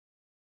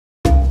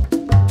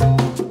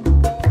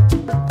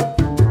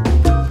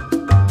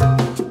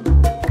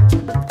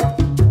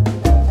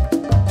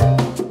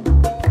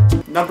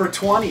Number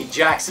 20,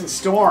 Jackson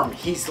Storm.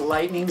 He's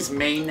Lightning's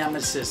main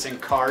nemesis in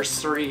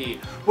Cars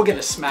 3. We're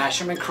gonna smash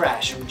him and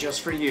crash him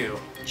just for you.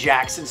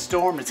 Jackson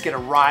Storm is gonna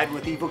ride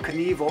with Evel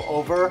Knievel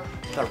over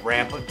the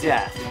ramp of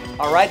death.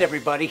 All right,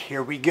 everybody,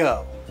 here we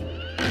go.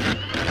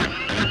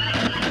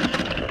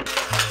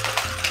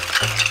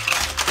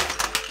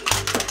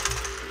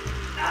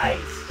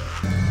 Nice.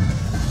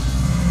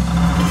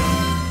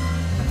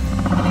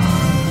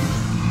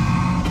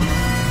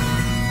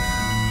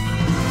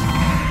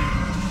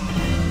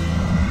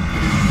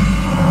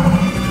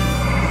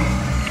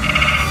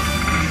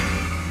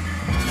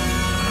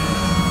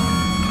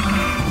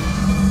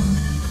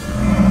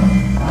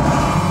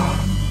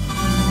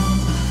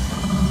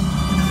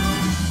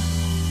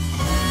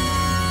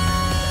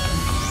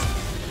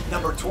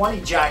 Number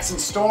 20, Jackson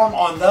Storm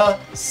on the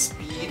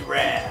speed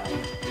ramp.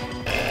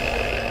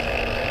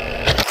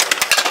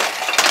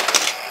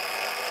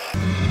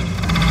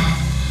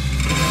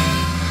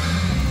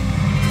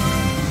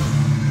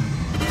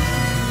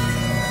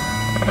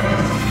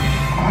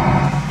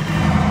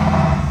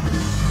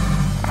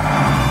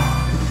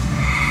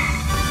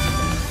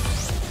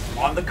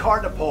 On the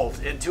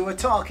catapult into a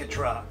Tonka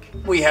truck.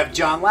 We have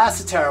John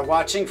Lasseter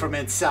watching from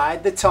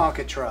inside the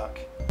Tonka truck.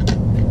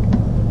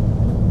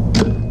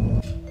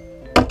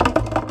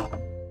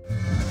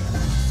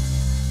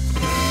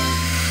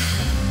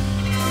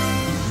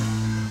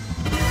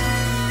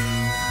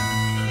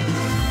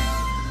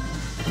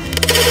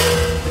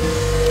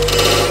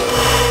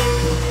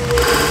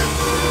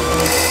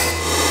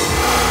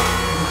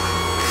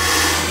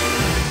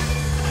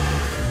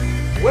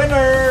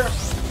 Winner!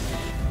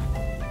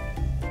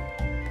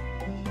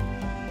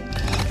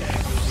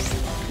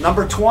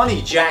 Number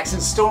 20,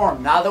 Jackson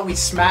Storm. Now that we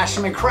smashed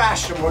him and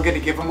crashed him, we're going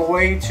to give him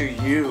away to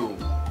you.